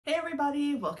Hey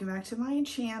everybody, welcome back to my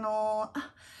channel.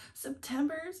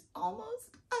 September's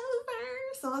almost over,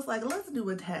 so I was like, let's do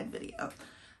a tag video.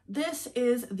 This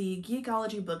is the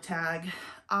Geekology Book Tag.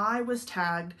 I was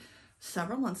tagged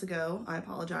several months ago, I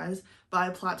apologize, by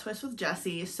Plot Twist with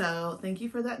Jessi, so thank you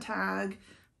for that tag.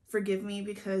 Forgive me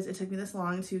because it took me this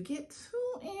long to get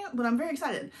to it, but I'm very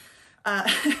excited.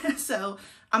 So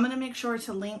I'm gonna make sure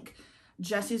to link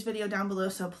Jessi's video down below,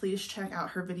 so please check out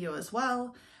her video as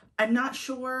well. I'm not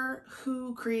sure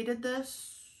who created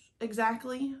this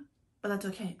exactly, but that's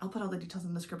okay. I'll put all the details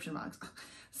in the description box.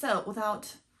 So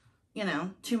without,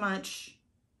 too much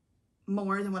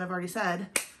more than what I've already said,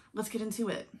 let's get into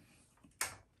it.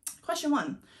 Question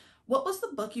 1. What was the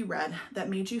book you read that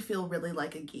made you feel really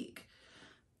like a geek?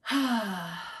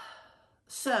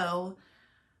 So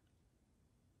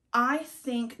I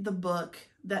think the book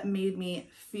that made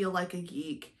me feel like a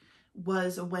geek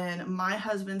was when my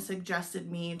husband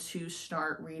suggested me to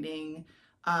start reading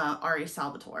R.A.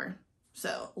 Salvatore.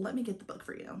 So let me get the book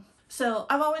for you. So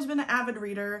I've always been an avid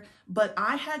reader, but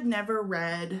I had never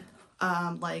read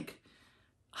like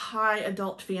high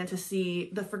adult fantasy.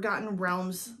 The Forgotten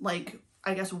Realms,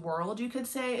 I guess world you could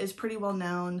say, is pretty well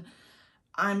known.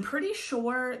 I'm pretty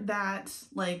sure that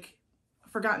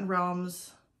Forgotten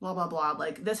Realms, blah, blah,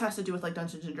 blah, this has to do with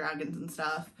Dungeons and Dragons and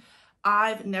stuff.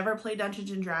 I've never played Dungeons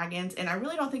and Dragons, and I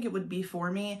really don't think it would be for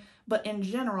me, but in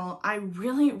general, I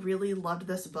really, really loved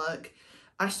this book.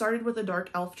 I started with the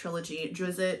Dark Elf trilogy.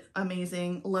 Drizzt,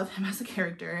 amazing, love him as a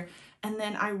character, and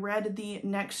then I read the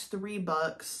next 3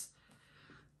 books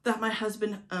that my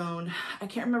husband owned. I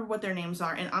can't remember what their names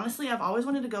are, and honestly, I've always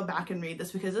wanted to go back and read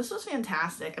this because this was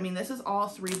fantastic. I mean, this is all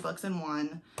 3 books in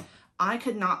one. I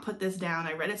could not put this down.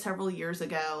 I read it several years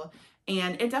ago,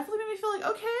 and it definitely made me feel like,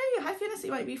 okay, high fantasy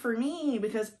might be for me,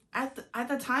 because at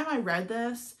the time I read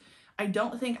this, I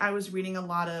don't think I was reading a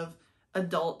lot of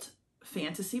adult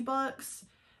fantasy books.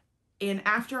 And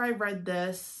after I read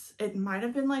this, it might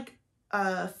have been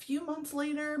a few months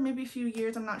later, maybe a few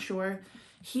years, I'm not sure.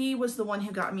 He was the one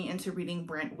who got me into reading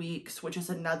Brent Weeks, which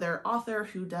is another author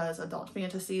who does adult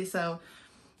fantasy. So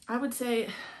I would say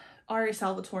R.A.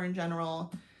 Salvatore in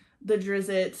general, the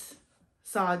Drizzt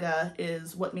saga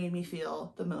is what made me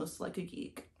feel the most like a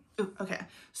geek. Ooh, okay,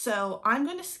 so I'm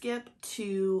going to skip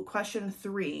to question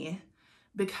 3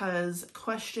 because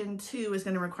question 2 is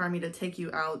going to require me to take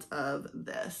you out of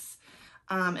this.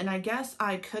 And I guess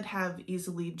I could have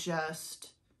easily just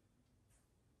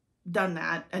done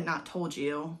that and not told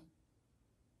you,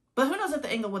 but who knows if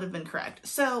the angle would have been correct.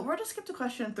 So we're going to skip to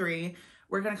question 3.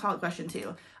 We're going to call it question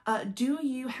 2. Do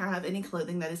you have any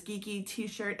clothing that is geeky,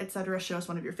 t-shirt, etc.? Show us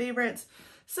one of your favorites.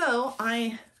 So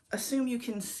I assume you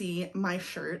can see my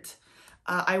shirt.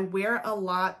 I wear a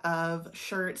lot of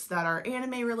shirts that are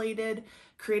anime related,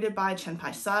 created by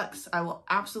Chenpai Sucks. I will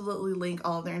absolutely link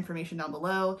all of their information down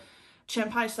below.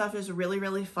 Chenpai stuff is really,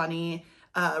 really funny.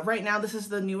 Right now, this is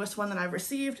the newest one that I've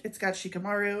received. It's got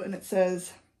Shikamaru and it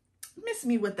says, "Miss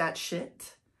me with that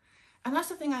shit." And that's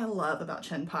the thing I love about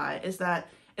Chenpai, is that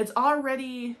it's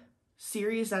already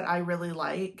series that I really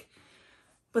like,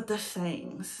 but the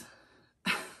sayings,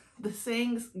 the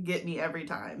sayings get me every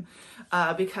time,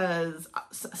 because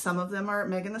some of them are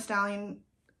Megan Thee Stallion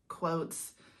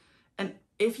quotes. And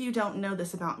if you don't know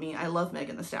this about me, I love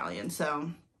Megan Thee Stallion. So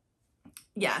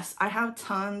yes, I have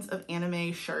tons of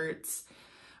anime shirts.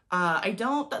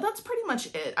 That's pretty much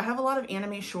it. I have a lot of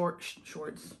anime shorts.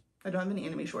 I don't have any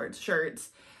anime shirts.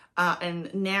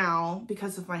 And now,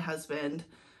 because of my husband,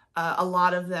 a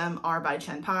lot of them are by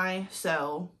Chenpai,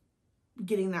 so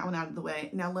getting that one out of the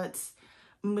way. Now let's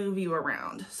move you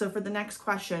around. So for the next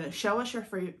question, show us your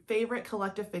favorite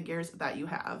collective figures that you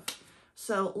have.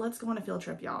 So let's go on a field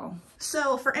trip, y'all.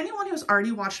 So for anyone who's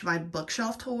already watched my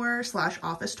bookshelf tour /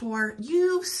 office tour,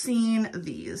 you've seen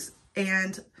these.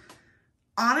 And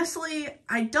honestly,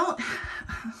 I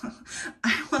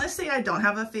want to say I don't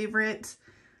have a favorite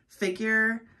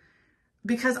figure,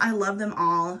 because I love them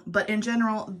all, but in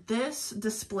general, this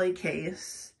display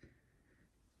case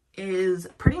is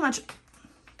pretty much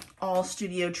all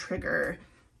Studio Trigger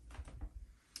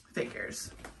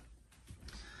figures.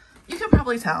 You can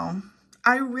probably tell,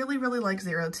 I really, really like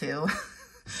 02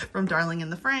 from Darling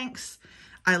in the Franxx.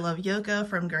 I love Yoko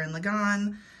from Gurren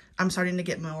Lagann. I'm starting to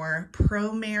get more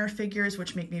Pro-Mare figures,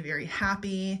 which make me very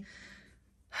happy.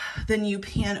 Then you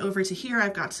pan over to here,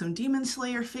 I've got some Demon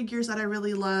Slayer figures that I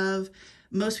really love.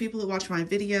 Most people who watch my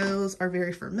videos are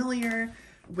very familiar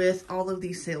with all of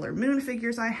these Sailor Moon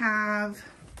figures I have.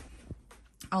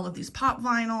 All of these pop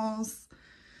vinyls,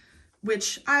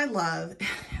 which I love.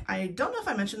 I don't know if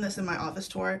I mentioned this in my office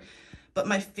tour, but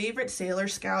my favorite Sailor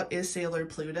Scout is Sailor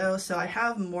Pluto, so I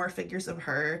have more figures of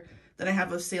her than I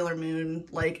have of Sailor Moon,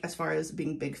 like as far as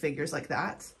being big figures like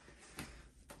that.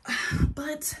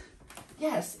 But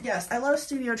yes, I love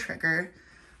Studio Trigger.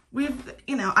 We've,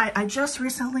 you know, I just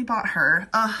recently bought her.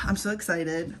 I'm so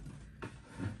excited.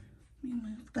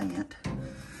 Let me move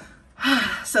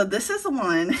that. So this is the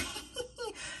one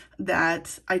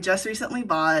that I just recently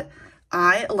bought.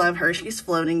 I love her. She's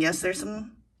floating. Yes, there's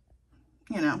some,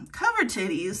 you know, covered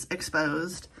titties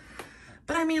exposed.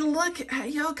 But I mean, look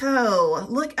at Yoko.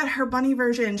 Look at her bunny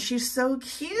version. She's so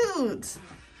cute.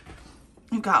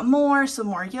 You've got some more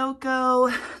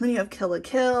Yoko. Then you have Kill la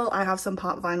Kill. I have some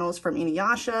pop vinyls from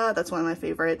Inuyasha. That's one of my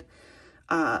favorite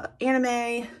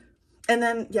anime. And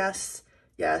then, yes,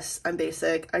 I'm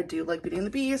basic. I do like Beauty and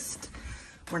the Beast.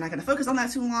 We're not going to focus on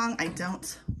that too long. I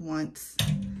don't want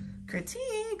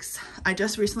critiques. I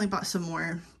just recently bought some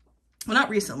more. Well, not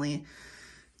recently.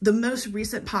 The most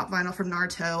recent pop vinyl from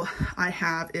Naruto I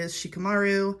have is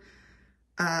Shikamaru.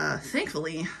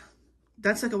 Thankfully,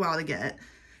 that took a while to get.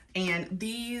 And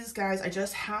these guys, I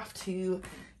just have to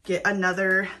get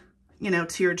another, you know,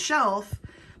 tiered shelf,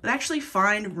 but actually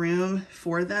find room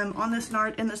for them on this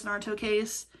in this Naruto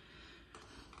case.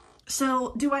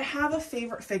 So, do I have a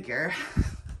favorite figure?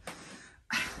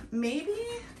 Maybe.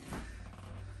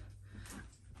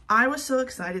 I was so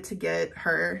excited to get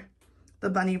her, the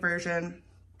bunny version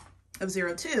of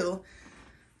 02,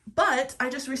 but I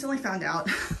just recently found out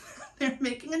they're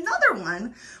making another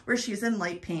one where she's in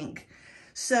light pink.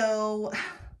 So,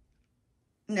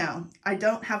 no, I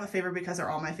don't have a favorite because they're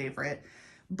all my favorite.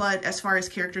 But as far as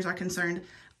characters are concerned,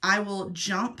 I will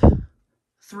jump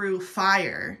through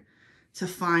fire to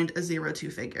find a 02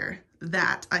 figure.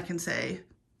 That I can say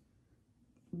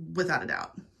without a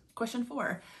doubt. Question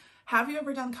 4. Have you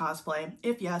ever done cosplay?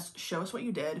 If yes, show us what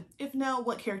you did. If no,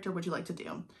 what character would you like to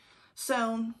do?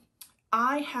 So,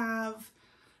 I have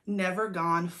never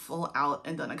gone full out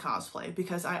and done a cosplay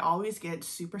because I always get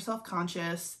super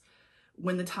self-conscious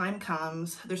when the time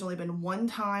comes. There's only been one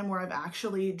time where I've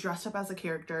actually dressed up as a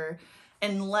character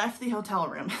and left the hotel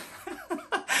room.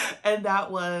 And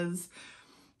that was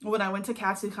when I went to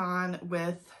Katsucon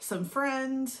with some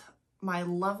friends. My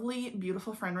lovely,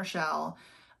 beautiful friend Rochelle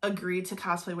agreed to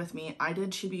cosplay with me. I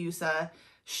did Chibiusa,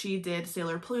 she did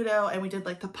Sailor Pluto, and we did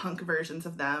like the punk versions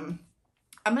of them.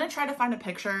 I'm gonna try to find a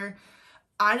picture.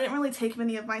 I didn't really take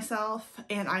many of myself,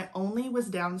 and I only was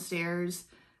downstairs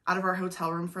out of our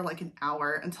hotel room for like an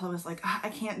hour until I was like, I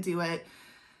can't do it.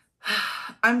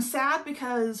 I'm sad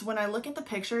because when I look at the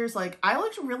pictures, like I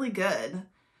looked really good.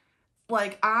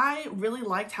 Like I really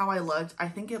liked how I looked. I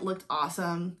think it looked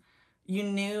awesome. You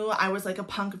knew I was like a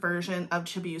punk version of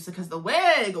Chibiusa because the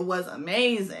wig was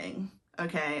amazing.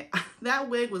 Okay, that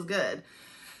wig was good.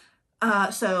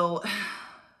 So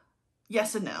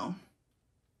yes and no.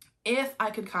 If I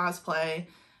could cosplay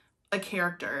a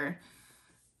character,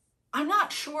 I'm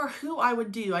not sure who I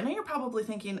would do. I know you're probably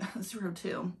thinking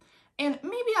 02, and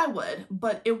maybe I would,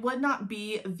 but it would not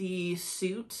be the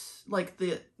suit, like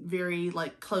the very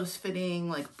like close fitting,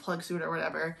 like plug suit or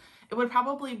whatever. It would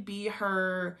probably be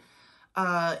her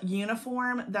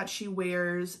uniform that she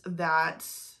wears that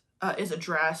is a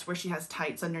dress where she has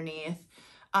tights underneath.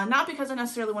 Not because I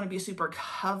necessarily want to be super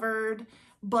covered,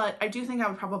 but I do think I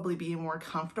would probably be more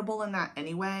comfortable in that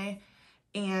anyway.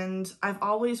 And I've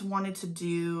always wanted to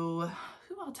do,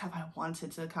 who else have I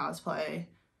wanted to cosplay?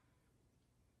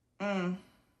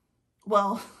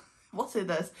 Well, we'll say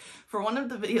this. For one of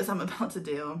the videos I'm about to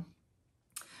do,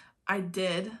 I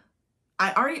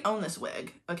already own this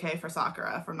wig, okay, for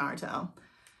Sakura from Naruto.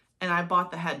 And I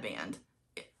bought the headband.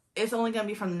 It's only going to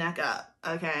be from the neck up,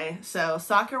 okay? So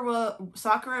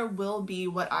Sakura will be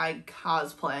what I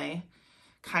cosplay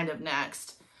kind of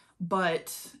next.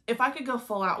 But if I could go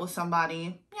full out with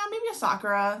somebody, yeah, maybe a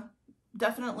Sakura,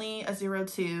 definitely a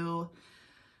 02.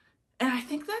 And I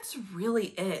think that's really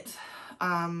it.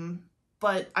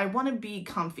 But I want to be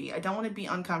comfy. I don't want to be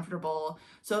uncomfortable.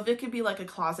 So if it could be like a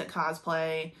closet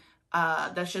cosplay,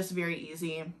 that's just very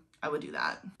easy, I would do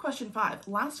that. Question 5,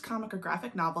 last comic or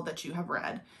graphic novel that you have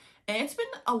read. And it's been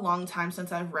a long time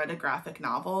since I've read a graphic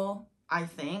novel, I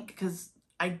think, because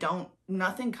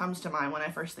nothing comes to mind when I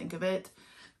first think of it.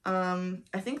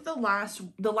 I think the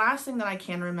last thing that I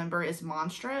can remember is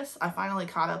Monstrous. I finally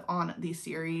caught up on the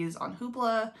series on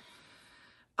Hoopla.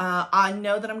 I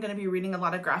know that I'm going to be reading a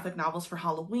lot of graphic novels for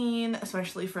Halloween,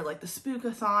 especially for like the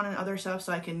Spookathon and other stuff,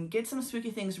 so I can get some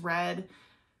spooky things read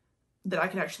that I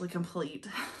could actually complete,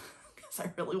 because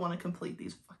I really want to complete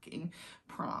these fucking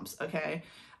prompts, okay?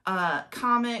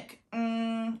 Comic,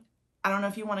 I don't know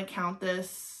if you want to count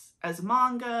this as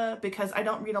manga because I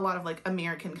don't read a lot of like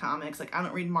American comics. Like I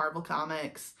don't read Marvel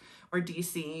comics or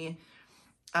DC.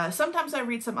 Sometimes I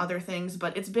read some other things,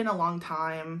 but it's been a long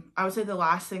time. I would say the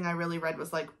last thing I really read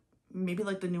was like maybe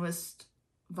like the newest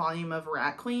volume of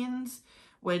Rat Queens,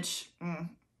 which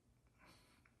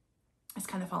it's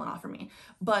kind of fallen off for me.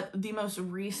 But the most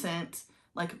recent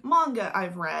like manga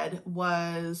I've read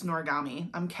was Noragami.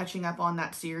 I'm catching up on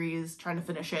that series, trying to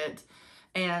finish it,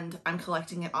 and I'm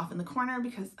collecting it off in the corner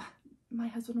because my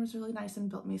husband was really nice and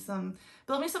built me some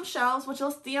shelves, which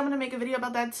you'll see. I'm gonna make a video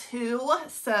about that too.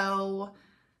 So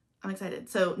I'm excited.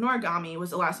 So Noragami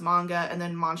was the last manga, and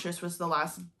then Monstrous was the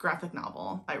last graphic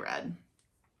novel I read.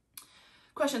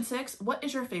 Question 6, what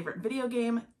is your favorite video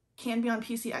game? Can be on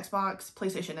PC, Xbox,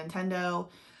 PlayStation, Nintendo.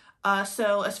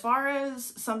 So as far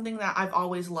as something that I've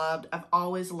always loved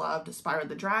Spyro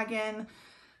the Dragon.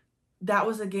 That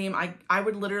was a game I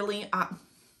would literally,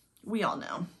 we all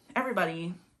know,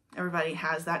 everybody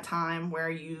has that time where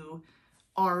you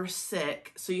are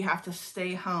sick, so you have to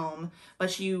stay home,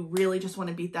 but you really just want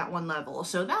to beat that one level.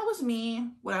 So that was me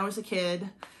when I was a kid.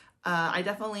 I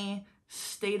definitely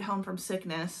stayed home from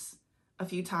sickness a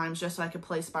few times just so I could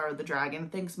play Spyro the Dragon.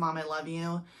 Thanks, Mom, I love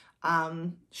you.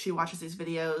 She watches these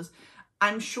videos.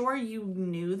 I'm sure you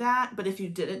knew that, but if you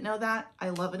didn't know that, I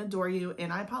love and adore you,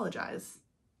 and I apologize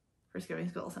for skipping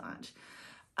school so much.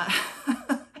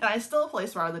 And I still play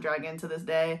Spyro the Dragon to this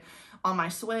day on my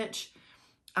Switch.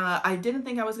 I didn't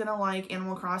think I was gonna like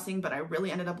Animal Crossing, but I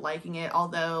really ended up liking it,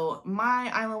 although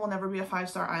my island will never be a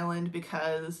 5-star island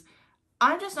because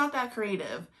I'm just not that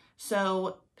creative.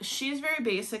 So she's very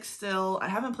basic still. I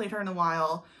haven't played her in a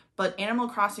while, but Animal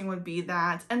Crossing would be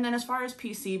that. And then as far as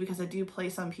PC, because I do play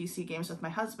some PC games with my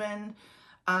husband,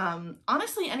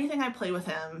 honestly, anything I play with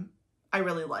him, I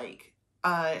really like.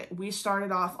 We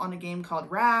started off on a game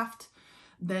called Raft.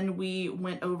 Then we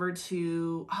went over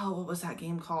to, oh, what was that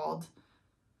game called?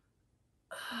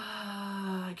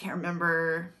 I can't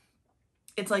remember.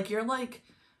 It's like you're like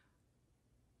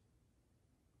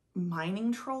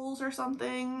mining trolls or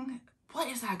something. What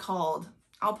is that called?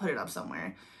 I'll put it up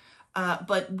somewhere.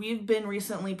 But we've been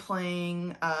recently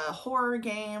playing horror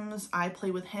games. I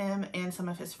play with him and some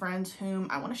of his friends, whom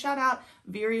I want to shout out.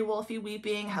 Veery, Wolfie,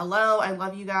 Weeping. Hello, I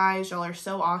love you guys. Y'all are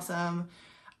so awesome.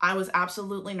 I was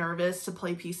absolutely nervous to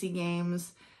play PC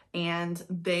games, and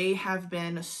they have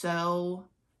been so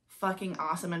fucking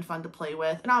awesome and fun to play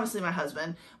with. And obviously my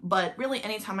husband, but really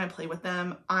anytime I play with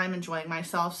them, I'm enjoying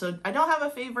myself. So I don't have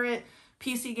a favorite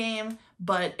PC game,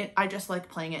 but I just like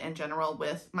playing it in general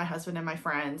with my husband and my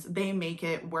friends. They make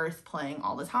it worth playing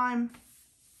all the time.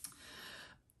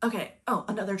 Okay, oh,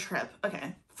 another trip.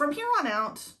 Okay, from here on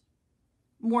out,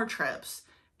 more trips.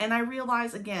 And I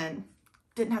realize, again,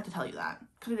 didn't have to tell you that.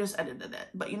 Could have just edited it.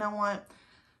 But you know what?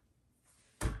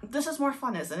 This is more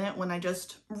fun, isn't it? When I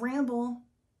just ramble.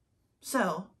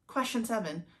 So, question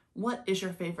 7. What is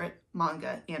your favorite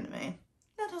manga anime?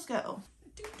 Let us go.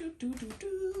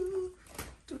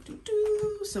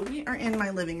 So we are in my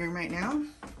living room right now.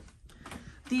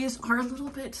 These are a little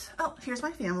bit, oh, here's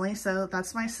my family. So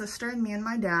that's my sister and me and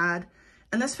my dad.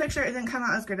 And this picture, it didn't come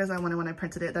out as good as I wanted when I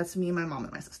printed it. That's me, my mom,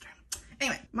 and my sister.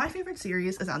 Anyway, my favorite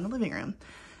series is out in the living room,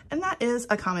 and that is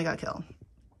Akame ga Kill.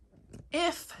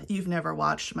 If you've never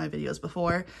watched my videos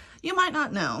before, you might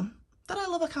not know that I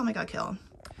love Akame ga Kill.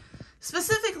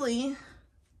 Specifically,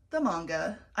 the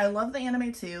manga. I love the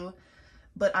anime too,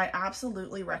 but I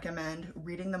absolutely recommend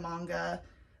reading the manga.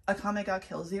 Akame ga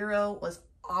Kill 0 was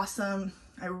awesome.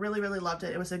 I really, really loved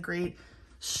it. It was a great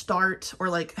start, or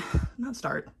like, not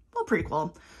start, well,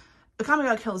 prequel. Akame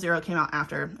ga Kill 0 came out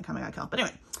after Akame ga Kill. But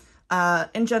anyway,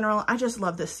 in general, I just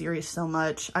love this series so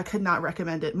much. I could not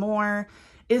recommend it more.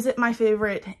 Is it my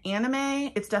favorite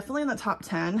anime? It's definitely in the top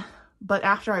 10, but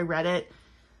after I read it,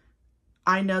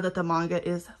 I know that the manga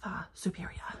is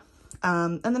superior.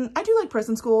 And then I do like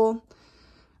Prison School.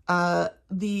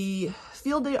 The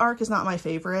Field Day arc is not my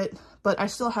favorite, but I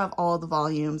still have all the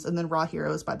volumes, and then Raw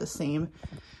Heroes by the same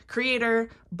creator.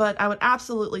 But I would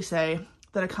absolutely say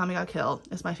that Akame ga Kill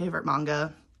is my favorite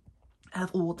manga of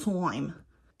all time.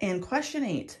 And question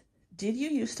 8, did you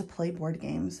used to play board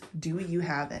games? Do you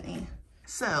have any?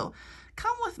 So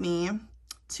come with me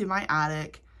to my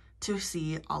attic to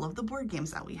see all of the board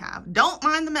games that we have. Don't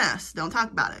mind the mess. Don't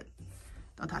talk about it.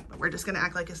 Don't talk about it. We're just gonna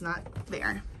act like it's not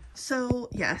there. So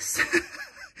yes,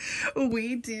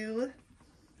 we do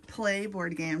play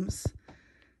board games.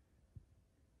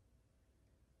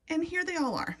 And here they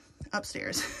all are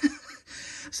upstairs.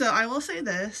 So I will say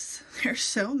this, there's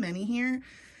so many here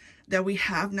that we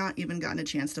have not even gotten a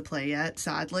chance to play yet,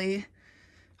 sadly.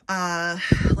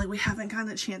 Like we haven't gotten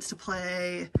a chance to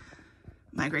play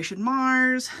Migration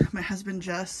Mars. My husband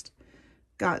just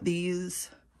got these,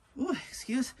 ooh,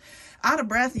 excuse, out of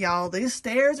breath, y'all. These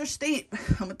stairs are steep.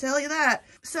 I'm gonna tell you that.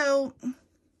 So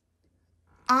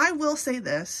I will say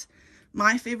this,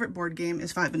 my favorite board game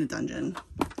is 5-Minute Dungeon.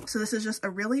 So this is just a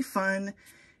really fun,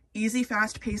 easy,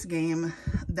 fast-paced game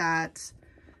that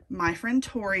my friend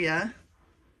Toria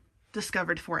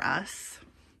discovered for us.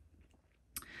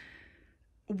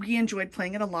 We enjoyed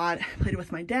playing it a lot. Played it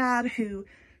with my dad, who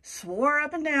swore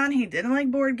up and down he didn't like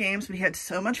board games, but he had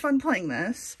so much fun playing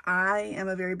this. I am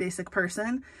a very basic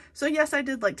person, so yes, I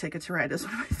did like Ticket to Ride as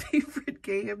one of my favorite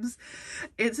games.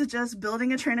 It's just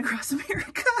building a train across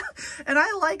America, and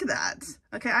I like that.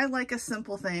 Okay, I like a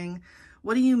simple thing.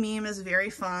 What Do You Meme is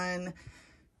very fun,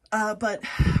 but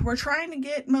we're trying to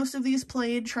get most of these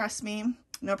played, trust me.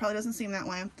 No, it probably doesn't seem that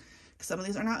way, because some of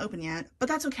these are not open yet, but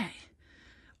that's okay.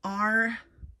 Our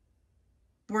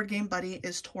board game buddy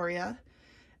is Toria,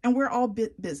 and we're all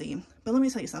busy, but let me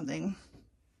tell you something.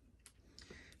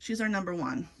 She's our number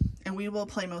one, and we will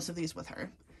play most of these with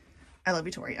her. I love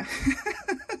you, Toria.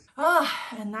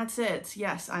 And that's it.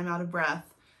 Yes, I'm out of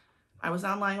breath. I was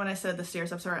not lying when I said the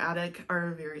stairs up to our attic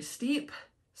are very steep,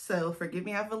 so forgive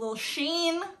me, I have a little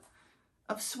sheen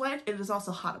of sweat. It is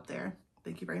also hot up there.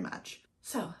 Thank you very much.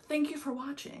 So, thank you for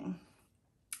watching.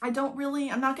 I'm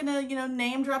not gonna,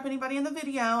 name drop anybody in the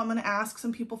video. I'm gonna ask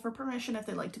some people for permission if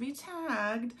they'd like to be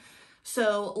tagged.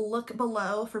 So look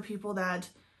below for people that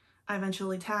I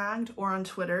eventually tagged, or on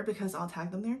Twitter, because I'll tag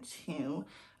them there too.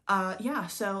 Yeah,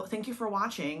 so thank you for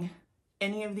watching.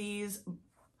 Any of these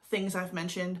things I've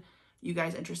mentioned, you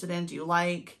guys interested in? Do you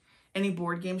like any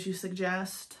board games you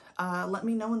suggest? Let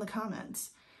me know in the comments.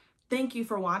 Thank you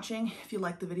for watching. If you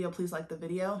like the video, please like the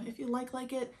video. If you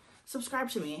like it, subscribe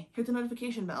to me, hit the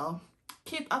notification bell,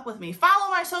 keep up with me, follow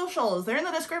my socials, they're in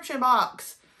the description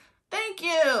box. Thank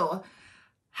you.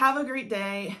 Have a great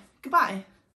day. Goodbye.